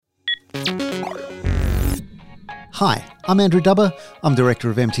Hi, I'm Andrew Dubber. I'm Director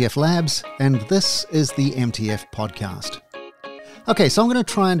of MTF Labs, and this is the MTF Podcast. Okay, so I'm going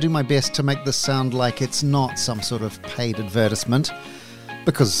to try and do my best to make this sound like it's not some sort of paid advertisement,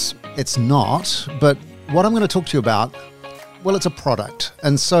 because it's not, but what I'm going to talk to you about, well, it's a product,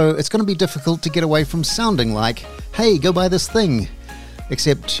 and so it's going to be difficult to get away from sounding like, hey, go buy this thing.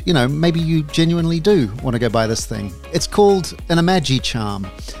 Except, maybe you genuinely do want to go buy this thing. It's called an Imagi Charm,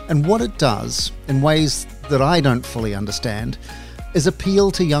 and what it does, in ways that I don't fully understand, is appeal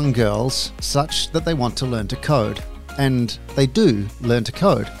to young girls such that they want to learn to code. And they do learn to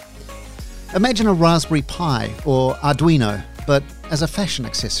code. Imagine a Raspberry Pi or Arduino, but as a fashion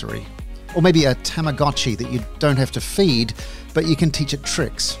accessory. Or maybe a Tamagotchi that you don't have to feed, but you can teach it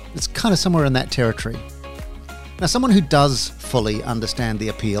tricks. It's kind of somewhere in that territory. Now, someone who does fully understand the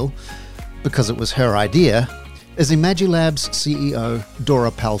appeal, because it was her idea, is Imagi Labs CEO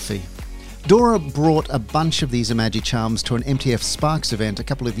Dora Palfi. Dora brought a bunch of these Imagi Charms to an MTF Sparks event a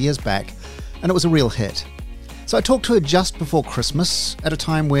couple of years back, and it was a real hit. So I talked to her just before Christmas, at a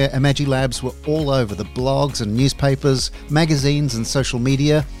time where Imagi Labs were all over the blogs and newspapers, magazines and social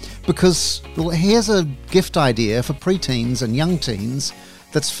media, because, well, here's a gift idea for preteens and young teens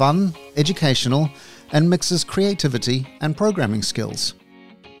that's fun, educational, and mixes creativity and programming skills.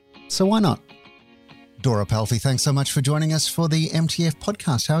 So why not? Dora Palfi, thanks so much for joining us for the MTF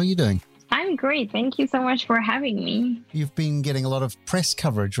Podcast. How are you doing? I'm great. Thank you so much for having me. You've been getting a lot of press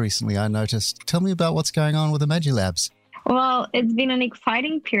coverage recently, I noticed. Tell me about what's going on with Imagi Labs. Well, it's been an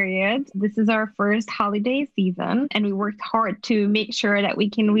exciting period. This is our first holiday season, and we worked hard to make sure that we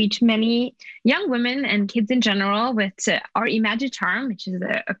can reach many young women and kids in general with our Imagi Charm, which is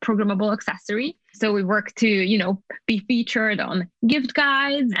a programmable accessory. So we work to, be featured on gift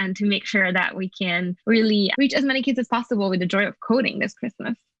guides and to make sure that we can really reach as many kids as possible with the joy of coding this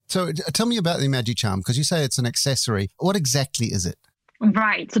Christmas. So tell me about the Imagi Charm, because you say it's an accessory. What exactly is it?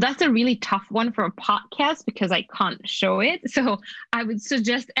 Right. So that's a really tough one for a podcast because I can't show it. So I would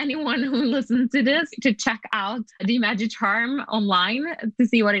suggest anyone who listens to this to check out the Imagi Charm online to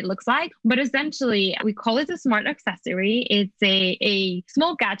see what it looks like. But essentially, we call it a smart accessory. It's a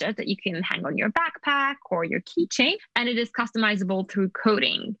small gadget that you can hang on your backpack or your keychain, and it is customizable through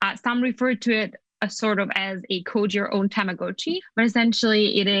coding. Some refer to it as a code your own Tamagotchi, but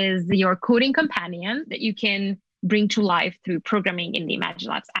essentially it is your coding companion that you can bring to life through programming in the Imagi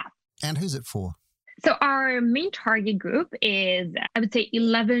Labs app. And who's it for? So our main target group is, I would say,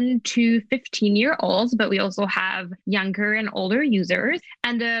 11 to 15-year-olds, but we also have younger and older users.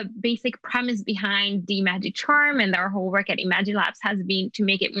 And the basic premise behind the Imagi Charm and our whole work at Imagi Labs has been to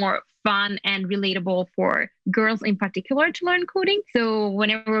make it more fun and relatable for girls in particular to learn coding. So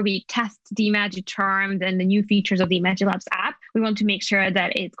whenever we test the Imagi Charm and the new features of the Imagi Labs app, we want to make sure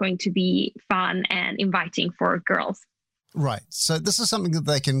that it's going to be fun and inviting for girls. Right. So this is something that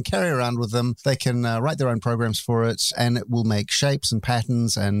they can carry around with them. They can write their own programs for it, and it will make shapes and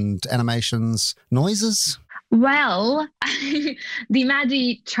patterns and animations, noises. Well, the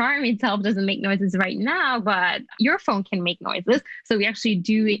Imagi Charm itself doesn't make noises right now, but your phone can make noises. So we actually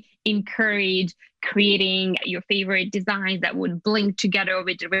do encourage creating your favorite designs that would blink together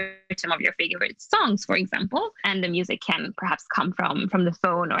with the rhythm of your favorite songs, for example. And the music can perhaps come from the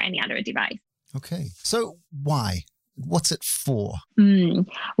phone or any other device. Okay. So why? What's it for?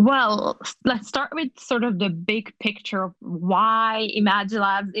 Well, let's start with sort of the big picture of why Imagi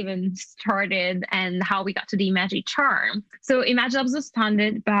Labs even started and how we got to the Imagi Charm. So Imagi Labs was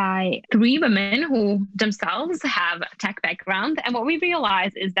founded by 3 women who themselves have a tech background. And what we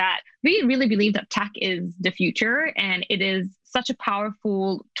realized is that we really believe that tech is the future, and it is such a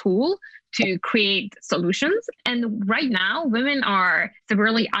powerful tool to create solutions. And right now, women are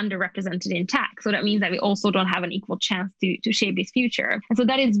severely underrepresented in tech. So that means that we also don't have an equal chance to shape this future. And so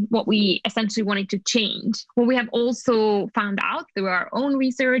that is what we essentially wanted to change. What we have also found out through our own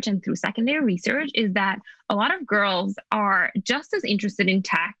research and through secondary research is that a lot of girls are just as interested in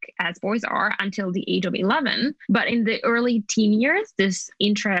tech as boys are until the age of 11. But in the early teen years, this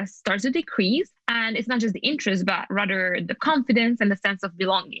interest starts to decrease. And it's not just the interest, but rather the confidence and the sense of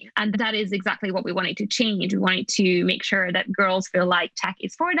belonging. And that is exactly what we wanted to change. We wanted to make sure that girls feel like tech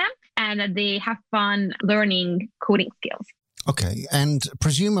is for them and that they have fun learning coding skills. Okay. And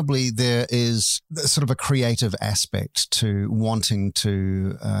presumably there is sort of a creative aspect to wanting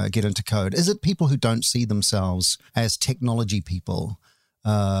to get into code. Is it people who don't see themselves as technology people,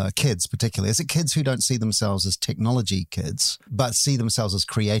 kids particularly? Is it kids who don't see themselves as technology kids, but see themselves as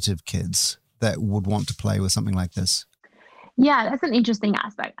creative kids that would want to play with something like this? Yeah, that's an interesting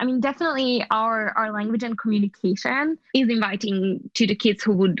aspect. I mean, definitely our language and communication is inviting to the kids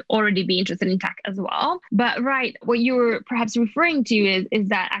who would already be interested in tech as well. But right, what you're perhaps referring to is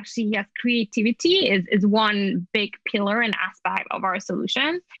that actually, yes, creativity is one big pillar and aspect of our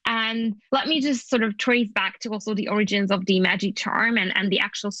solution. And let me just sort of trace back to also the origins of the Magic Charm and the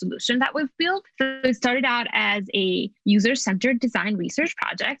actual solution that we've built. So it started out as a user-centered design research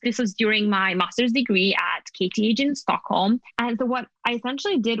project. This was during my master's degree at KTH in Stockholm. And so what I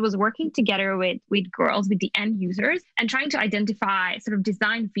essentially did was working together with girls, with the end users, and trying to identify sort of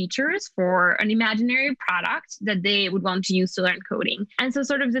design features for an imaginary product that they would want to use to learn coding. And so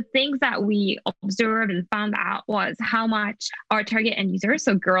sort of the things that we observed and found out was how much our target end users,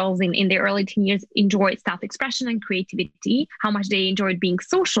 so girls in their early teen years, enjoyed self-expression and creativity, how much they enjoyed being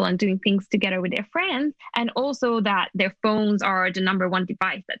social and doing things together with their friends, and also that their phones are the number one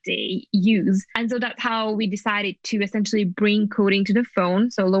device that they use. And so that's how we decided to essentially bring coding to the phone.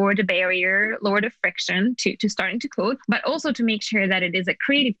 So lower the barrier, lower the friction to starting to code, but also to make sure that it is a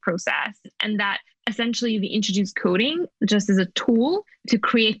creative process and that essentially we introduce coding just as a tool to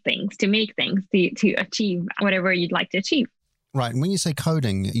create things, to make things, to achieve whatever you'd like to achieve. Right. And when you say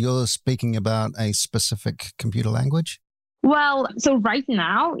coding, you're speaking about a specific computer language? Well, so right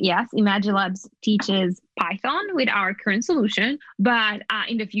now, yes, ImagineLabs teaches Python with our current solution, but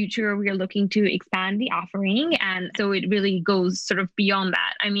in the future, we are looking to expand the offering. And so it really goes sort of beyond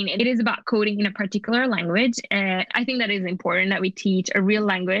that. I mean, it is about coding in a particular language. I think that is important that we teach a real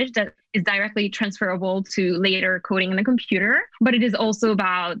language that is directly transferable to later coding in a computer, but it is also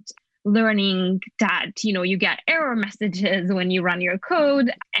about learning that, you get error messages when you run your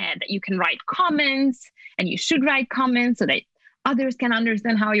code and that you can write comments and you should write comments so that others can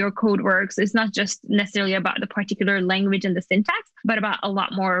understand how your code works. It's not just necessarily about the particular language and the syntax, but about a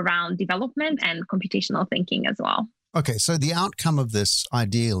lot more around development and computational thinking as well. Okay, so the outcome of this,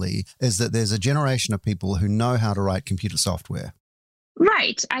 ideally, is that there's a generation of people who know how to write computer software.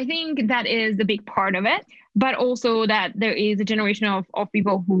 Right. I think that is a big part of it, but also that there is a generation of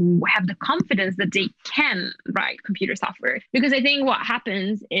people who have the confidence that they can write computer software. Because I think what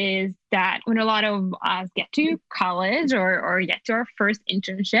happens is that when a lot of us get to college or get to our first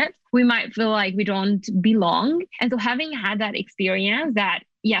internship, we might feel like we don't belong. And so having had that experience that,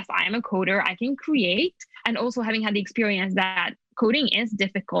 yes, I am a coder, I can create, and also having had the experience that coding is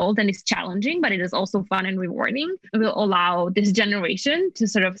difficult and it's challenging, but it is also fun and rewarding, will allow this generation to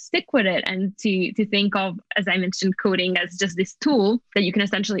sort of stick with it and to think of, as I mentioned, coding as just this tool that you can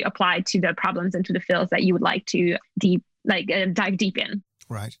essentially apply to the problems and to the fields that you would like to dive deep in.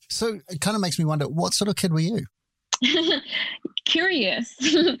 Right. So it kind of makes me wonder, what sort of kid were you? Curious.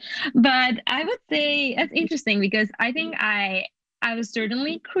 But I would say that's interesting because I think I was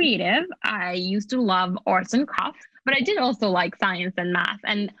certainly creative. I used to love arts and crafts, but I did also like science and math.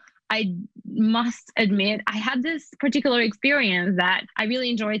 And I must admit, I had this particular experience that I really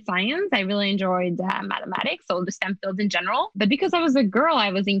enjoyed science. I really enjoyed mathematics, so the STEM fields in general. But because I was a girl,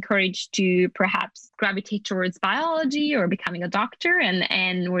 I was encouraged to perhaps gravitate towards biology or becoming a doctor. And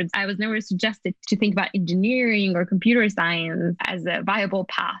I was never suggested to think about engineering or computer science as a viable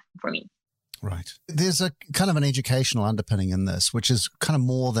path for me. Right. There's a kind of an educational underpinning in this, which is kind of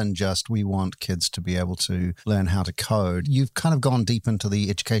more than just we want kids to be able to learn how to code. You've kind of gone deep into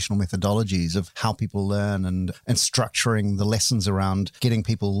the educational methodologies of how people learn and structuring the lessons around getting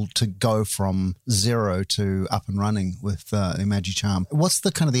people to go from zero to up and running with ImagiCharm. What's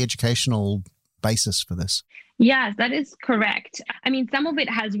the kind of the educational basis for this? Yes, that is correct. I mean, some of it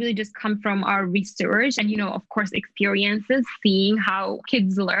has really just come from our research and, of course, experiences, seeing how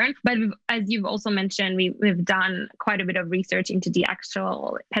kids learn. But as you've also mentioned, we've done quite a bit of research into the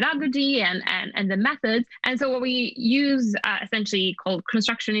actual pedagogy and the methods. And so what we use essentially called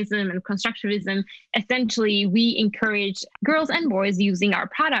constructionism and constructivism, essentially we encourage girls and boys using our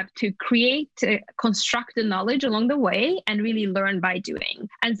product to construct the knowledge along the way and really learn by doing.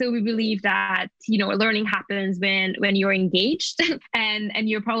 And so we believe that, learning happens when you're engaged and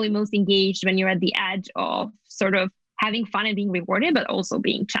you're probably most engaged when you're at the edge of sort of having fun and being rewarded, but also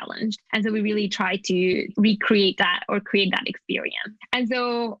being challenged. And so we really try to recreate that or create that experience. And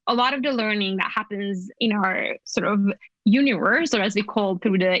so a lot of the learning that happens in our sort of universe, or as we call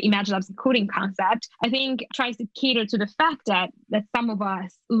through the ImagineLabs coding concept, I think tries to cater to the fact that some of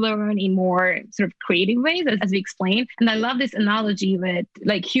us learn in more sort of creative ways, as we explained. And I love this analogy with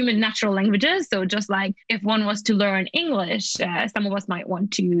like human natural languages. So just like if one was to learn English, some of us might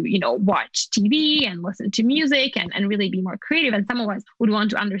want to, watch TV and listen to music and really be more creative. And some of us would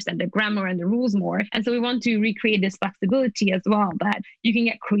want to understand the grammar and the rules more. And so we want to recreate this flexibility as well, that you can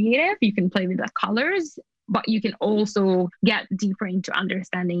get creative, you can play with the colors, but you can also get deeper into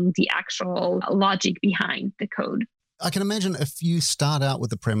understanding the actual logic behind the code. I can imagine if you start out with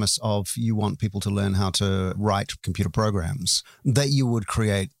the premise of you want people to learn how to write computer programs, that you would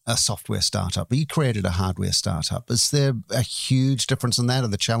create a software startup. But you created a hardware startup. Is there a huge difference in that? Are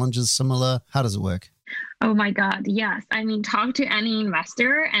the challenges similar? How does it work? Oh my God, yes. I mean, talk to any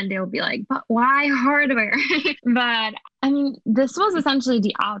investor and they'll be like, but why hardware? But I mean, this was essentially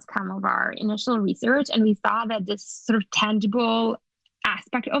the outcome of our initial research. And we saw that this sort of tangible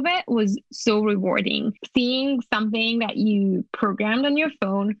aspect of it was so rewarding. Seeing something that you programmed on your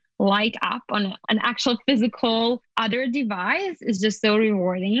phone light up on an actual physical other device is just so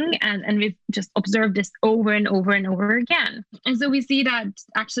rewarding. And we've just observed this over and over and over again. And so we see that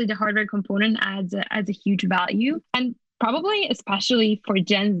actually the hardware component adds a huge value. And probably especially for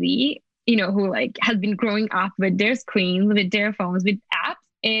Gen Z, who has been growing up with their screens, with their phones, with apps,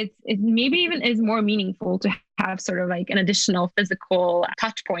 it maybe even is more meaningful to have sort of an additional physical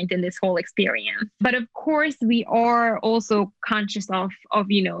touch point in this whole experience. But of course, we are also conscious of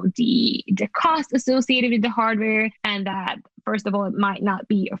the cost associated with the hardware, and that first of all, it might not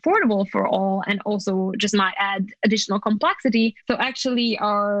be affordable for all, and also just might add additional complexity. So actually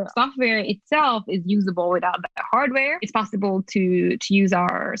our software itself is usable without the hardware. It's possible to use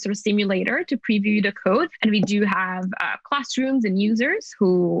our sort of simulator to preview the code. And we do have classrooms and users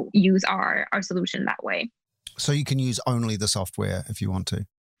who use our solution that way. So you can use only the software if you want to?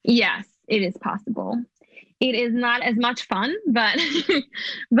 Yes, it is possible. It is not as much fun, but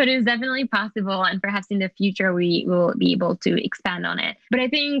but it's definitely possible. And perhaps in the future, we will be able to expand on it. But I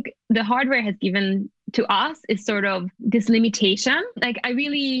think the hardware has given to us is sort of this limitation. I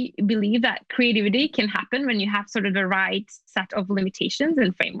really believe that creativity can happen when you have sort of the right set of limitations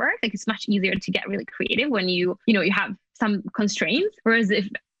and framework. It's much easier to get really creative when you have some constraints. Whereas if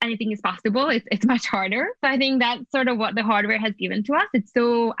anything is possible, it's much harder. So I think that's sort of what the hardware has given to us. It's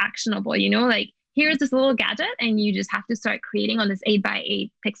so actionable, here's this little gadget and you just have to start creating on this 8x8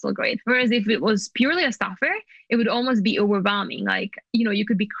 pixel grid. Whereas if it was purely a software, it would almost be overwhelming. You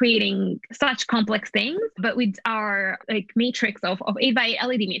could be creating such complex things, but with our matrix of 8x8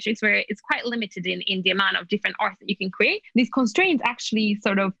 LED matrix, where it's quite limited in the amount of different art that you can create, these constraints actually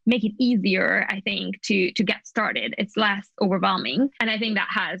sort of make it easier, I think, to get started. It's less overwhelming. And I think that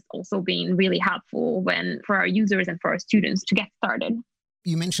has also been really helpful for our users and for our students to get started.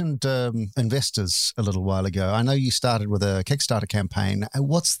 You mentioned investors a little while ago. I know you started with a Kickstarter campaign.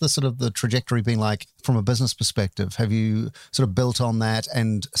 What's the trajectory been like from a business perspective? Have you sort of built on that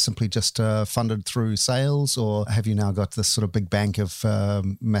and simply just funded through sales, or have you now got this sort of big bank of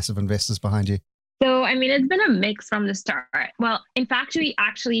massive investors behind you? So, it's been a mix from the start. Well, in fact, we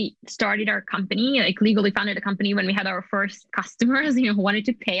actually started our company, legally founded a company when we had our first customers, who wanted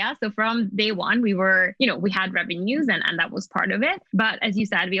to pay us. So from day one, we were, we had revenues and that was part of it. But as you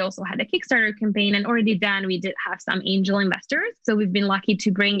said, we also had a Kickstarter campaign, and already then we did have some angel investors. So we've been lucky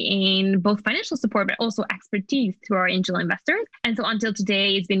to bring in both financial support, but also expertise to our angel investors. And so until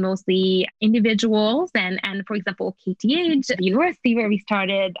today, it's been mostly individuals. And for example, KTH, the university where we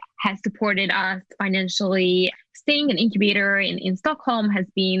started, has supported us financially. Staying an incubator in Stockholm has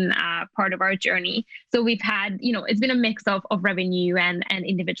been part of our journey. So we've had, it's been a mix of revenue and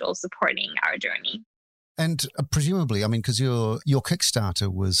individuals supporting our journey. And presumably, because your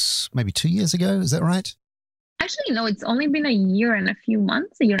Kickstarter was maybe 2 years ago, is that right? Actually, no, it's only been a year and a few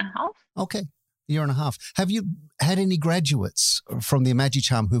months, a year and a half. Okay. Year and a half. Have you had any graduates from the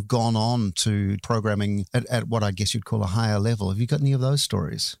Imagicharm who've gone on to programming at what I guess you'd call a higher level? Have you got any of those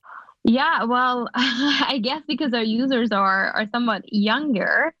stories? Yeah, well, I guess because our users are somewhat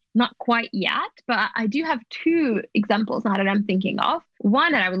younger, not quite yet, but I do have two examples now that I'm thinking of.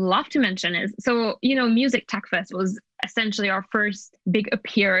 One that I would love to mention is, Music Tech Fest was essentially our first big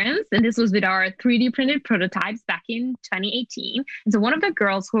appearance. And this was with our 3D printed prototypes back in 2018. And so one of the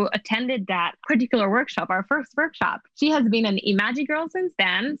girls who attended that particular workshop, our first workshop, she has been an Imagi girl since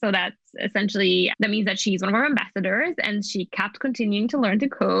then. So that means that she's one of our ambassadors, and she kept continuing to learn to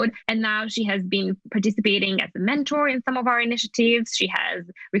code. And now she has been participating as a mentor in some of our initiatives. She has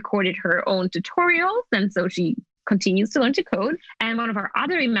recorded her own tutorials. And so she continues to learn to code. And one of our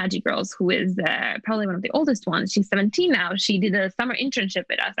other Imagi girls, who is probably one of the oldest ones, she's 17 now. She did a summer internship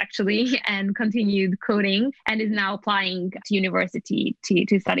with us actually and continued coding and is now applying to university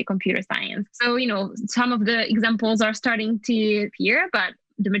to study computer science. So, some of the examples are starting to appear, but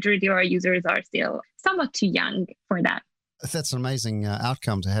the majority of our users are still somewhat too young for that. That's an amazing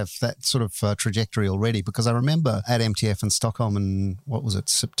outcome to have that sort of trajectory already, because I remember at MTF in Stockholm in, what was it,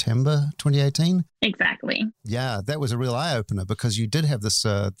 September 2018? Exactly. Yeah, that was a real eye-opener, because you did have this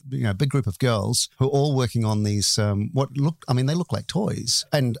big group of girls who are all working on these, they look like toys.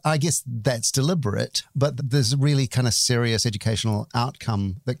 And I guess that's deliberate, but there's a really kind of serious educational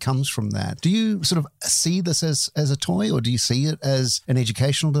outcome that comes from that. Do you sort of see this as a toy, or do you see it as an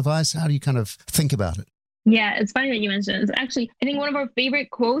educational device? How do you kind of think about it? Yeah, it's funny that you mentioned it. Actually, I think one of our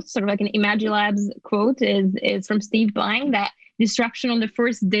favorite quotes, sort of like an ImagiLabs quote, is from Steve Blank, that disruption on the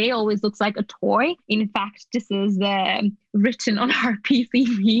first day always looks like a toy. In fact, this is written on our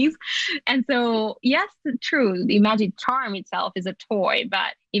PCBs. And so, yes, true. The Imagi Charm itself is a toy,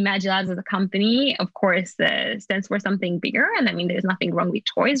 but ImagiLabs as a company, of course, stands for something bigger. And I mean, there's nothing wrong with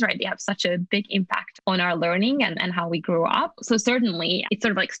toys, right? They have such a big impact on our learning and how we grow up. So certainly it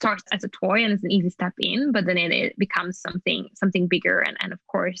sort of like starts as a toy and it's an easy step in, but then it becomes something bigger. And of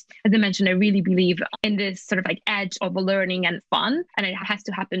course, as I mentioned, I really believe in this sort of like edge of learning and fun, and it has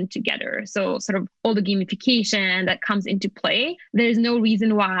to happen together. So sort of all the gamification that comes into play, there's no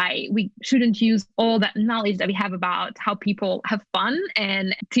reason why we shouldn't use all that knowledge that we have about how people have fun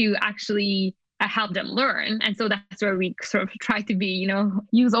and to actually help them learn. And so that's where we sort of try to be,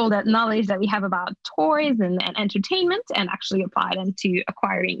 use all that knowledge that we have about toys and entertainment and actually apply them to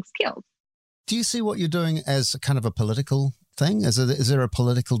acquiring skills. Do you see what you're doing as a kind of a political thing? Is there a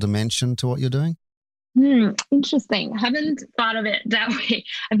political dimension to what you're doing? Interesting. I haven't thought of it that way.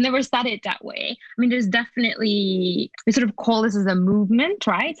 I've never studied that way. I mean, there's definitely, we sort of call this as a movement,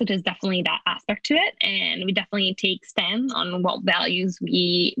 right? So there's definitely that aspect to it. And we definitely take stand on what values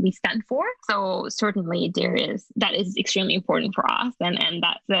we stand for. So certainly that is extremely important for us. And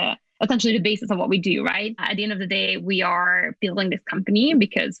that's essentially the basis of what we do, right? At the end of the day, we are building this company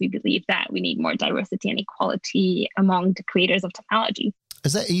because we believe that we need more diversity and equality among the creators of technology.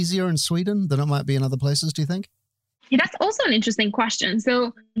 Is that easier in Sweden than it might be in other places, do you think? Yeah, that's also an interesting question.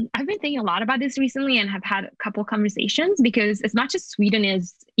 So I've been thinking a lot about this recently and have had a couple of conversations, because as much as Sweden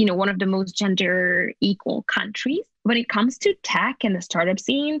is, one of the most gender equal countries, when it comes to tech and the startup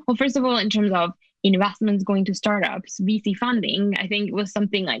scene, well, first of all, in terms of investments going to startups, VC funding, I think it was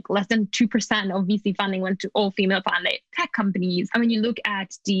something like less than 2% of VC funding went to all female funded tech companies. I mean, you look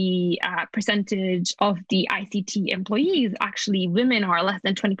at the percentage of the ICT employees, actually women are less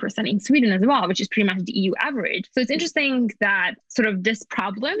than 20% in Sweden as well, which is pretty much the EU average. So it's interesting that sort of this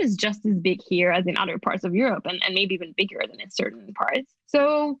problem is just as big here as in other parts of Europe, and maybe even bigger than in certain parts.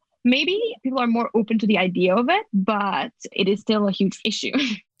 So maybe people are more open to the idea of it, but it is still a huge issue.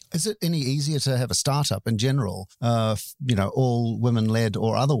 Is it any easier to have a startup in general, all women-led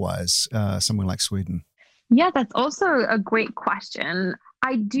or otherwise, somewhere like Sweden? Yeah, that's also a great question.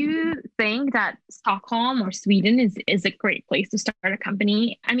 I do think that Stockholm or Sweden is a great place to start a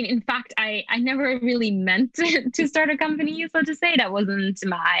company. I mean, in fact, I never really meant to start a company, so to say. That wasn't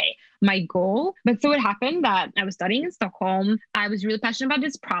my goal. But so it happened that I was studying in Stockholm. I was really passionate about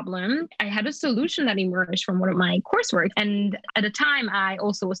this problem. I had a solution that emerged from one of my coursework. And at the time, I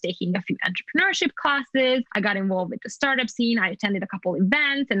also was taking a few entrepreneurship classes. I got involved with the startup scene. I attended a couple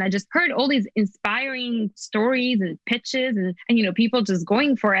events, and I just heard all these inspiring stories and pitches and people just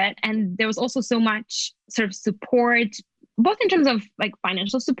going for it. And there was also so much sort of support, both in terms of like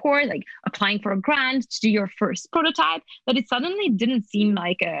financial support, like applying for a grant to do your first prototype, that it suddenly didn't seem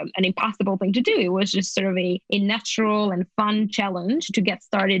like an impossible thing to do. It was just sort of a natural and fun challenge to get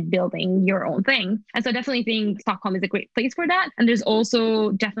started building your own thing. And so I definitely think Stockholm is a great place for that. And there's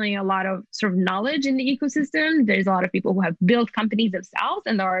also definitely a lot of sort of knowledge in the ecosystem. There's a lot of people who have built companies themselves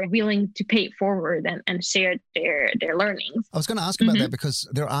and are willing to pay it forward and share their learnings. I was going to ask about that, because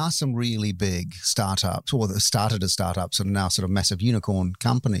there are some really big startups, or that started as startups and now sort of massive unicorn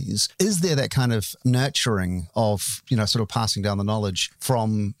companies. Is there that kind of nurturing of, sort of passing down the knowledge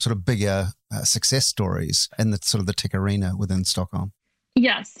from sort of bigger success stories in the sort of the tech arena within Stockholm?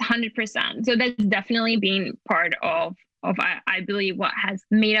 Yes, 100%. So that's definitely been part of I believe what has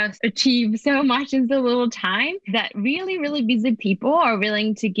made us achieve so much in so little time, that really, really busy people are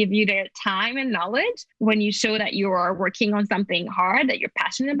willing to give you their time and knowledge when you show that you are working on something hard, that you're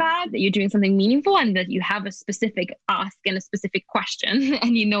passionate about, that you're doing something meaningful, and that you have a specific ask and a specific question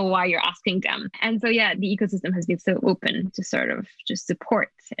and you know why you're asking them. And so, yeah, the ecosystem has been so open to sort of just support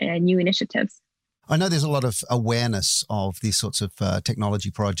new initiatives. I know there's a lot of awareness of these sorts of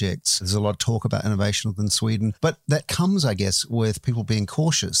technology projects. There's a lot of talk about innovation within Sweden, but that comes, I guess, with people being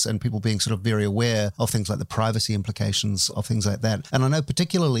cautious and people being sort of very aware of things like the privacy implications of things like that. And I know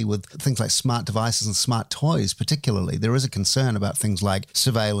particularly with things like smart devices and smart toys, particularly, there is a concern about things like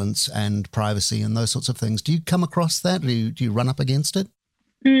surveillance and privacy and those sorts of things. Do you come across that? Do you run up against it?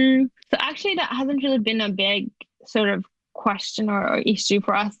 So actually, that hasn't really been a big sort of question or issue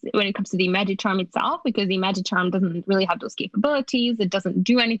for us when it comes to the Imagy Charm itself, because the Imagy Charm doesn't really have those capabilities. It doesn't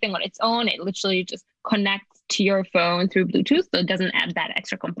do anything on its own. It literally just connects to your phone through Bluetooth, so it doesn't add that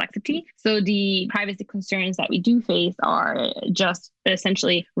extra complexity. So the privacy concerns that we do face are just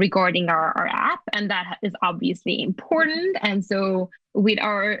essentially regarding our app, and that is obviously important. And so with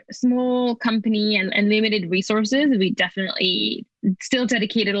our small company and limited resources, we definitely still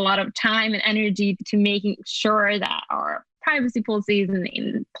dedicated a lot of time and energy to making sure that our privacy policies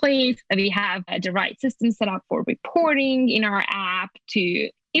in place, that we have the right system set up for reporting in our app, to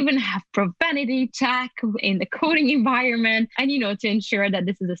even have profanity check in the coding environment, and, to ensure that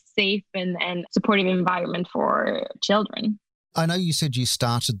this is a safe and supportive environment for children. I know you said you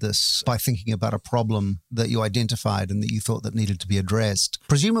started this by thinking about a problem that you identified and that you thought that needed to be addressed.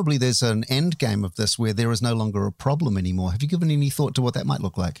 Presumably there's an end game of this where there is no longer a problem anymore. Have you given any thought to what that might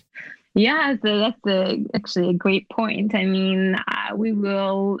look like? Yeah, so that's actually a great point. I mean, we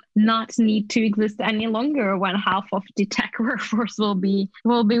will not need to exist any longer when half of the tech workforce will be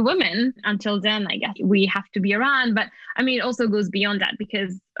women. Until then, I guess we have to be around. But I mean, it also goes beyond that,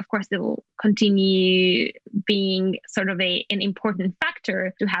 because of course it will continue being sort of an important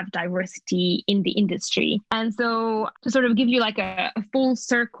factor to have diversity in the industry. And so to sort of give you like a full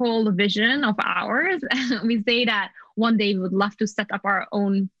circle vision of ours, we say that one day we would love to set up our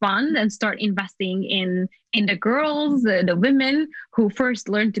own fund and start investing in the girls, the women who first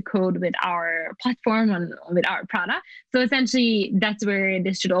learn to code with our platform and with our product. So essentially, that's where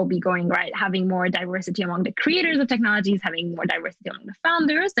this should all be going, right? Having more diversity among the creators of technologies, having more diversity among the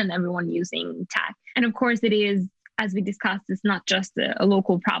founders and everyone using tech. And of course, it is, as we discussed, it's not just a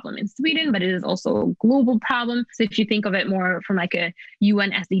local problem in Sweden, but it is also a global problem. So if you think of it more from like a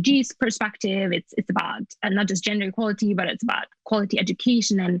UN SDGs perspective, it's about not just gender equality, but it's about quality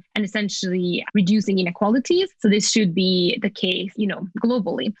education and essentially reducing inequalities. So this should be the case,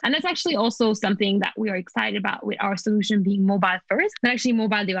 globally. And that's actually also something that we are excited about with our solution being mobile first. But actually,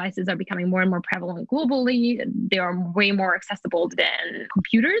 mobile devices are becoming more and more prevalent globally. They are way more accessible than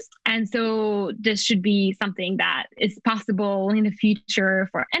computers. And so this should be something that is possible in the future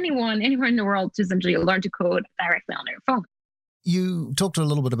for anyone in the world to essentially learn to code directly on their phone. You talked a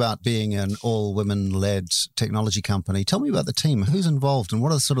little bit about being an all-women-led technology company. Tell me about the team. Who's involved and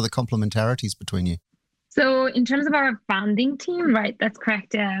what are sort of the complementarities between you? So in terms of our founding team, right, that's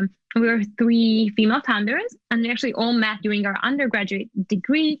correct. We were 3 female founders, and we actually all met during our undergraduate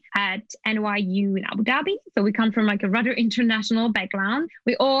degree at NYU in Abu Dhabi. So we come from like a rather international background.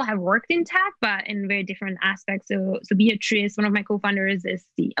 We all have worked in tech, but in very different aspects. So Beatrice, one of my co-founders, is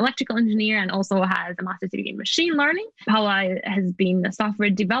the electrical engineer and also has a master's degree in machine learning. Paula has been a software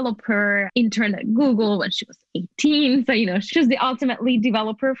developer, intern at Google when she was 18. So, she was the ultimate lead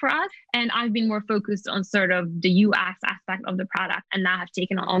developer for us. And I've been more focused on sort of the UX aspect of the product, and now have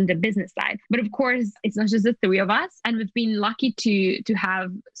taken on the business side. But of course, it's not just the 3 of us. And we've been lucky to have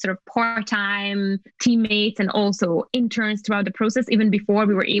sort of part-time teammates and also interns throughout the process, even before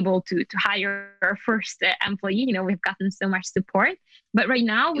we were able to hire our first employee. We've gotten so much support. But right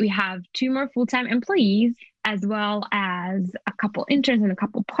now we have 2 more full-time employees, as well as a couple interns and a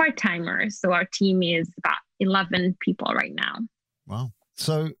couple part-timers. So our team is about 11 people right now. Wow.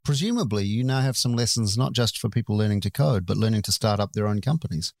 So presumably you now have some lessons, not just for people learning to code, but learning to start up their own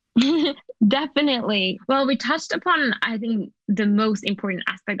companies. Definitely. Well, we touched upon, I think, the most important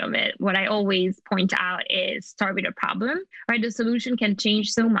aspect of it. What I always point out is start with a problem, right? The solution can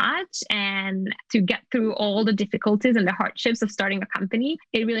change so much. And to get through all the difficulties and the hardships of starting a company,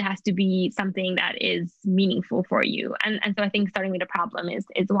 it really has to be something that is meaningful for you. And so I think starting with a problem is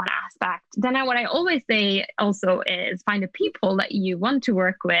one aspect. Then what I always say also is find the people that you want to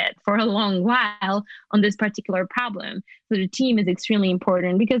work with for a long while on this particular problem. So the team is extremely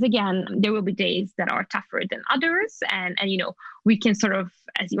important because, again, there will be days that are tougher than others. And we can sort of,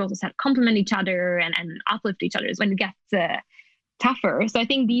 as you also said, complement each other and uplift each other when it gets tougher. So I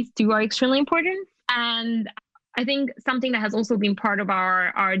think these 2 are extremely important. And I think something that has also been part of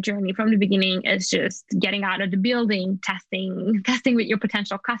our journey from the beginning is just getting out of the building, testing with your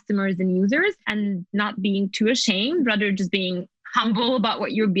potential customers and users, and not being too ashamed, rather just being humble about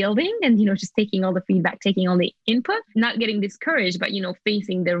what you're building and, just taking all the feedback, taking all the input, not getting discouraged, but,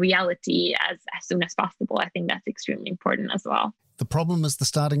 facing the reality as soon as possible. I think that's extremely important as well. The problem is the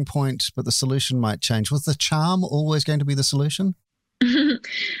starting point, but the solution might change. Was the charm always going to be the solution?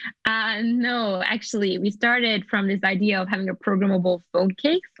 No, actually, we started from this idea of having a programmable phone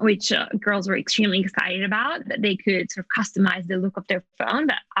case, which girls were extremely excited about, that they could sort of customize the look of their phone.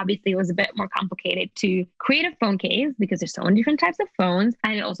 But obviously, it was a bit more complicated to create a phone case because there's so many different types of phones.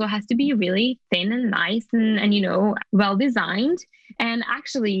 And it also has to be really thin and nice and well designed. And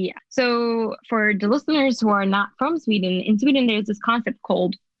actually, so for the listeners who are not from Sweden, in Sweden, there's this concept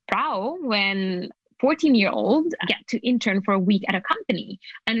called prao, when 14-year-olds get to intern for a week at a company.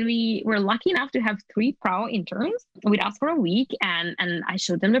 And we were lucky enough to have 3 prao interns with us for a week. And I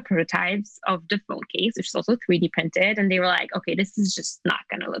showed them the prototypes of the phone case, which is also 3D printed. And they were like, okay, this is just not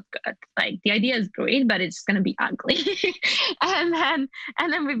going to look good. Like, the idea is great, but it's just going to be ugly. and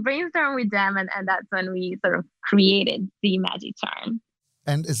then we brainstormed with them. And that's when we sort of created the Magic Charm.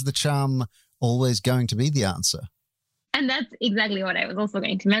 And is the charm always going to be the answer? And that's exactly what I was also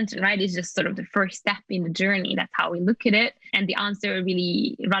going to mention, right? It's just sort of the first step in the journey. That's how we look at it. And the answer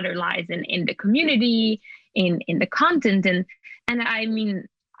really rather lies in the community, in the content. And I mean,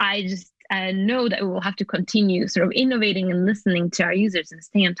 I just know that we will have to continue sort of innovating and listening to our users and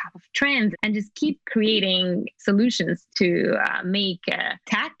stay on top of trends and just keep creating solutions to make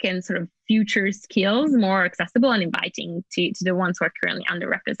tech and sort of future skills more accessible and inviting to the ones who are currently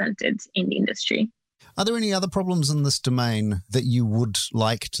underrepresented in the industry. Are there any other problems in this domain that you would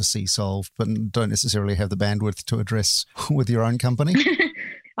like to see solved, but don't necessarily have the bandwidth to address with your own company?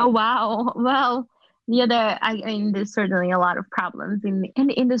 Oh, wow. Well, I mean, there's certainly a lot of problems in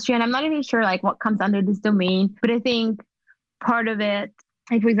the industry, and I'm not even sure like what comes under this domain, but I think part of it,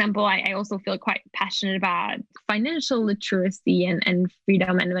 like, for example, I also feel quite passionate about financial literacy and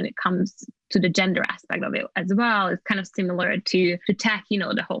freedom. And when it comes to the gender aspect of it as well, it's kind of similar to tech.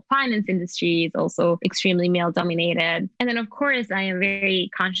 The whole finance industry is also extremely male dominated. And then, of course, I am very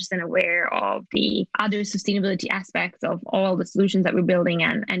conscious and aware of the other sustainability aspects of all the solutions that we're building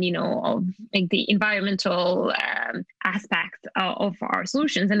and of like the environmental aspects of our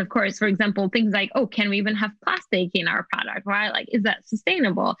solutions. And of course, for example, things like, can we even have plastic in our product, right? Like, is that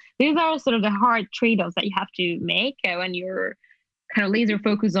sustainable? These are sort of the hard trade-offs that you have to make when you're kind of laser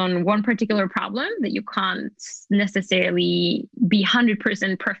focus on one particular problem, that you can't necessarily be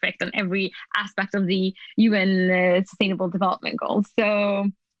 100% perfect on every aspect of the UN Sustainable Development Goals. So,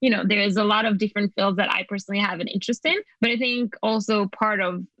 there's a lot of different fields that I personally have an interest in, but I think also part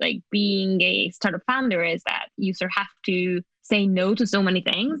of like being a startup founder is that you sort of have to say no to so many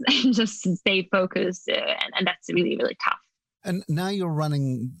things and just stay focused. And that's really, really tough. And now you're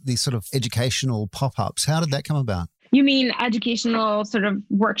running these sort of educational pop-ups. How did that come about? You mean educational sort of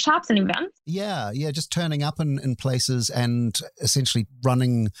workshops and events? Yeah, just turning up in places and essentially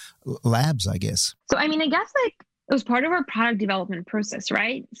running labs, I guess. So, I mean, I guess like it was part of our product development process,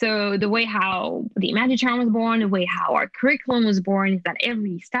 right? So the way how the Magic Charm was born, the way how our curriculum was born is that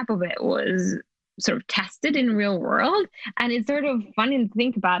every step of it was sort of tested in real world. And it's sort of funny to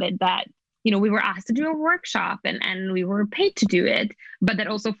think about it that we were asked to do a workshop and we were paid to do it, but that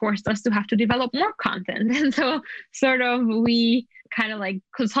also forced us to have to develop more content. And so sort of we kind of like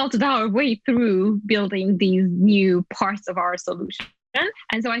consulted our way through building these new parts of our solution.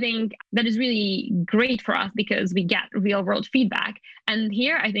 And so I think that is really great for us because we get real world feedback. And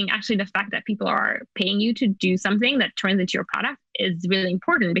here, I think actually the fact that people are paying you to do something that turns into your product is really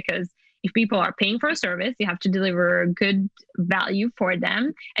important, because if people are paying for a service, you have to deliver good value for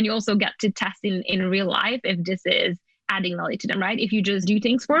them. And you also get to test in real life if this is adding value to them, right? If you just do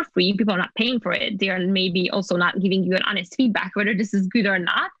things for free, people are not paying for it. They are maybe also not giving you an honest feedback whether this is good or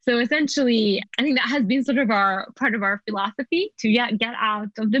not. So essentially, I think that has been sort of part of our philosophy to get out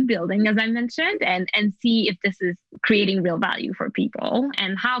of the building, as I mentioned, and see if this is creating real value for people.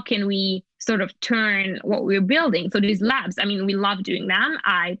 And how can we sort of turn what we're building. So these labs, I mean, we love doing them.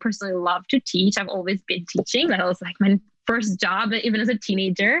 I personally love to teach. I've always been teaching. That was like my first job, even as a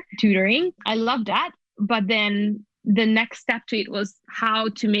teenager, tutoring. I love that. But then the next step to it was how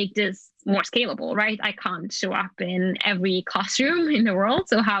to make this more scalable, right? I can't show up in every classroom in the world.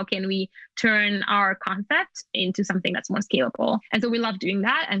 So how can we turn our concept into something that's more scalable? And so we love doing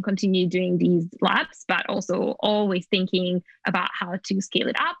that and continue doing these labs, but also always thinking about how to scale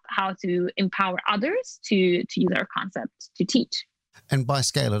it up, how to empower others to use our concept to teach. And by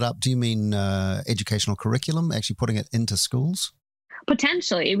scale it up, do you mean educational curriculum, actually putting it into schools?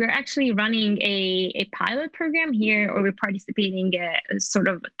 Potentially. We're actually running a pilot program here, or we're participating a sort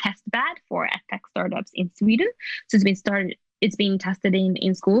of test bed for edtech startups in Sweden. So it's been it's being tested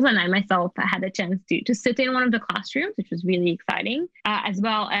in schools. And I myself had a chance to sit in one of the classrooms, which was really exciting, as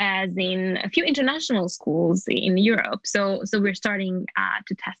well as in a few international schools in Europe. So we're starting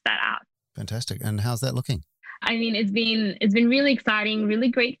to test that out. Fantastic. And how's that looking? I mean, it's been really exciting, really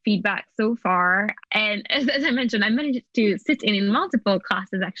great feedback so far. And as I mentioned, I managed to sit in multiple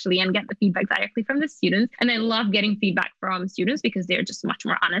classes actually and get the feedback directly from the students. And I love getting feedback from students because they're just much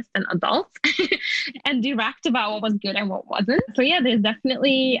more honest than adults and direct about what was good and what wasn't. So yeah, there's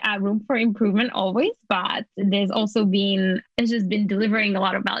definitely room for improvement always, but it's just been delivering a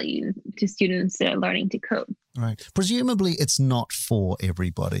lot of value to students learning to code. Right. Presumably it's not for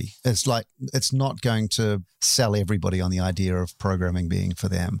everybody. It's not going to sell everybody on the idea of programming being for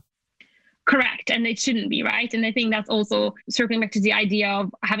them. Correct. And it shouldn't be, right? And I think that's also circling back to the idea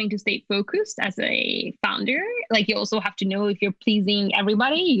of having to stay focused as a founder. Like you also have to know if you're pleasing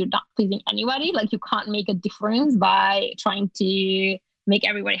everybody, you're not pleasing anybody. Like you can't make a difference by trying to make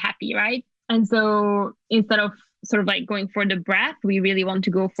everybody happy, right? And so instead of sort of like going for the breadth, we really want to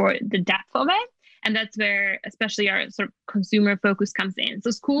go for the depth of it. And that's where especially our sort of consumer focus comes in. So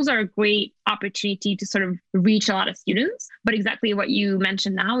schools are a great opportunity to sort of reach a lot of students. But exactly what you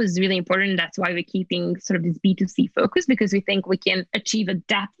mentioned now is really important. That's why we're keeping sort of this B2C focus, because we think we can achieve a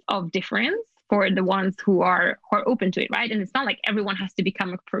depth of difference for the ones who are open to it, right? And it's not like everyone has to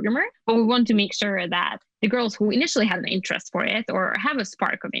become a programmer, but we want to make sure that the girls who initially had an interest for it or have a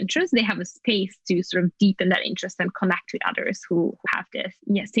spark of interest, they have a space to sort of deepen that interest and connect with others who have this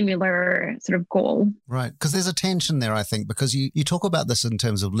similar sort of goal. Right. Because there's a tension there, I think, because you talk about this in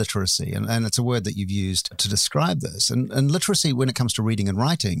terms of literacy, and it's a word that you've used to describe this. And literacy, when it comes to reading and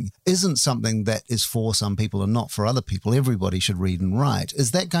writing, isn't something that is for some people and not for other people. Everybody should read and write.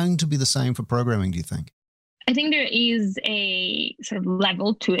 Is that going to be the same for programming, do you think? I think there is a sort of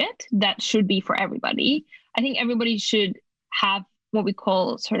level to it that should be for everybody. I think everybody should have what we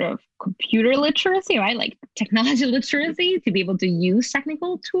call sort of computer literacy, right? Like technology literacy, to be able to use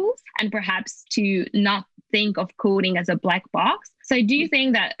technical tools and perhaps to not think of coding as a black box. So I do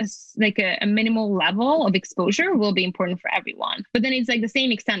think that a minimal level of exposure will be important for everyone. But then it's like the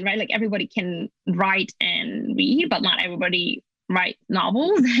same extent, right? Like everybody can write and read, but not everybody write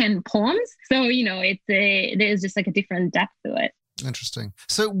novels and poems. So, there's just like a different depth to it. Interesting.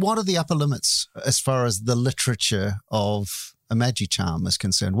 So what are the upper limits as far as the literature of Imagicharm is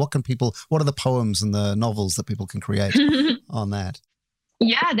concerned? What are the poems and the novels that people can create on that?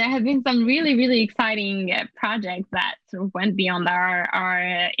 Yeah, there have been some really, really exciting projects that sort of went beyond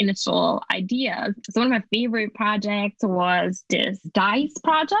our initial ideas. So one of my favorite projects was this dice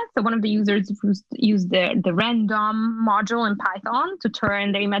project. So one of the users used the random module in Python to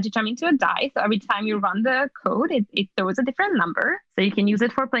turn the Imagicharm into a die. So every time you run the code, it throws a different number. So you can use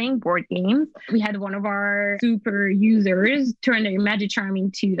it for playing board games. We had one of our super users turn their Imagicharm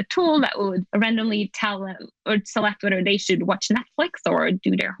into a tool that would randomly tell them or select whether they should watch Netflix or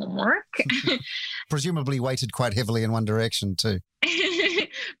do their homework. Presumably weighted quite heavily in one direction too.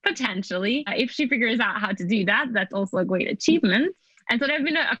 Potentially. If she figures out how to do that, that's also a great achievement. And so there have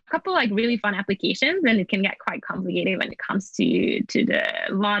been a couple like really fun applications, and it can get quite complicated when it comes to the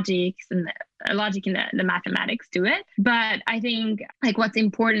logic and the mathematics to it. But I think like what's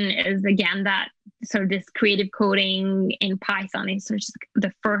important is again that sort of this creative coding in Python is sort of just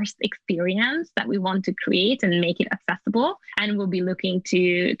the first experience that we want to create and make it accessible. And we'll be looking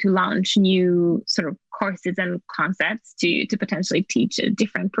to launch new sort of courses and concepts to potentially teach a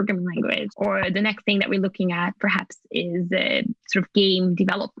different programming language. Or the next thing that we're looking at perhaps is sort of game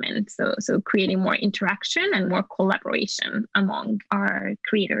development. So creating more interaction and more collaboration among our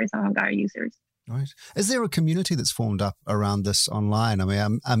creators, among our users. Right. Is there a community that's formed up around this online? I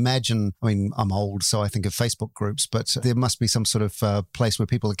mean, I'm old, so I think of Facebook groups, but there must be some sort of place where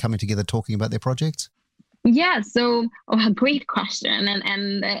people are coming together talking about their projects? Yeah, so great question.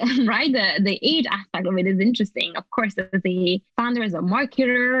 And right, the age aspect of it is interesting. Of course, as a founder, as a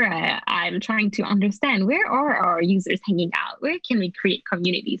marketer, I'm trying to understand where are our users hanging out? Where can we create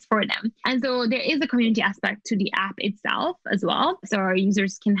communities for them? And so there is a community aspect to the app itself as well. So our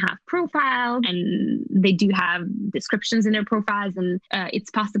users can have profiles and they do have descriptions in their profiles, and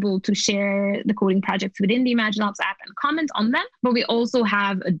it's possible to share the coding projects within the Imagilabs app and comment on them. But we also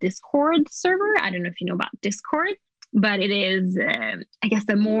have a Discord server. I don't know if you know about Discord, but it is, I guess,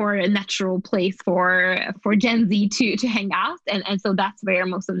 a more natural place for Gen Z to hang out. And so that's where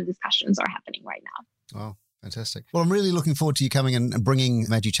most of the discussions are happening right now. Oh, Fantastic. Well, I'm really looking forward to you coming and bringing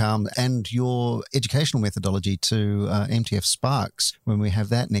MagiCharm and your educational methodology to MTF Sparks when we have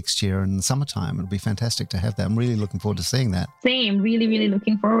that next year in the summertime. It'll be fantastic to have that. I'm really looking forward to seeing that. Same. Really, really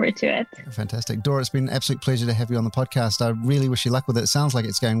looking forward to it. Fantastic. Dora, it's been an absolute pleasure to have you on the podcast. I really wish you luck with it. It sounds like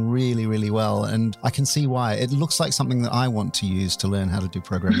it's going really, really well. And I can see why. It looks like something that I want to use to learn how to do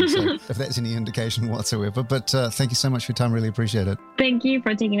programming. So if that's any indication whatsoever. But thank you so much for your time. Really appreciate it. Thank you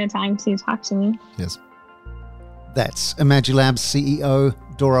for taking the time to talk to me. Yes. That's Imagilabs CEO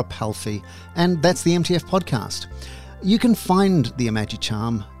Dora Palfi, and that's the MTF podcast. You can find the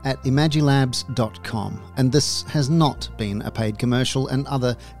MagiCharm at imagilabs.com, and this has not been a paid commercial, and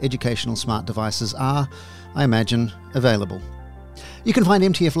other educational smart devices are, I imagine, available. You can find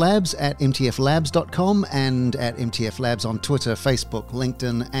MTF Labs at mtflabs.com and at MTF Labs on Twitter, Facebook,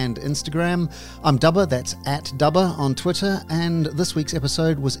 LinkedIn, and Instagram. I'm Dubber, that's at Dubber on Twitter, and this week's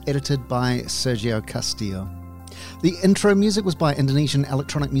episode was edited by Sergio Castillo. The intro music was by Indonesian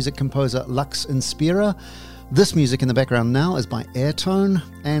electronic music composer Lux Inspira. This music in the background now is by Airtone,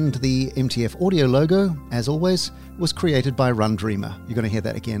 and the MTF audio logo, as always, was created by Run Dreamer. You're going to hear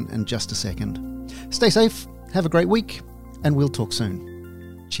that again in just a second. Stay safe, have a great week, and we'll talk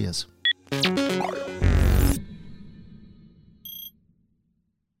soon. Cheers.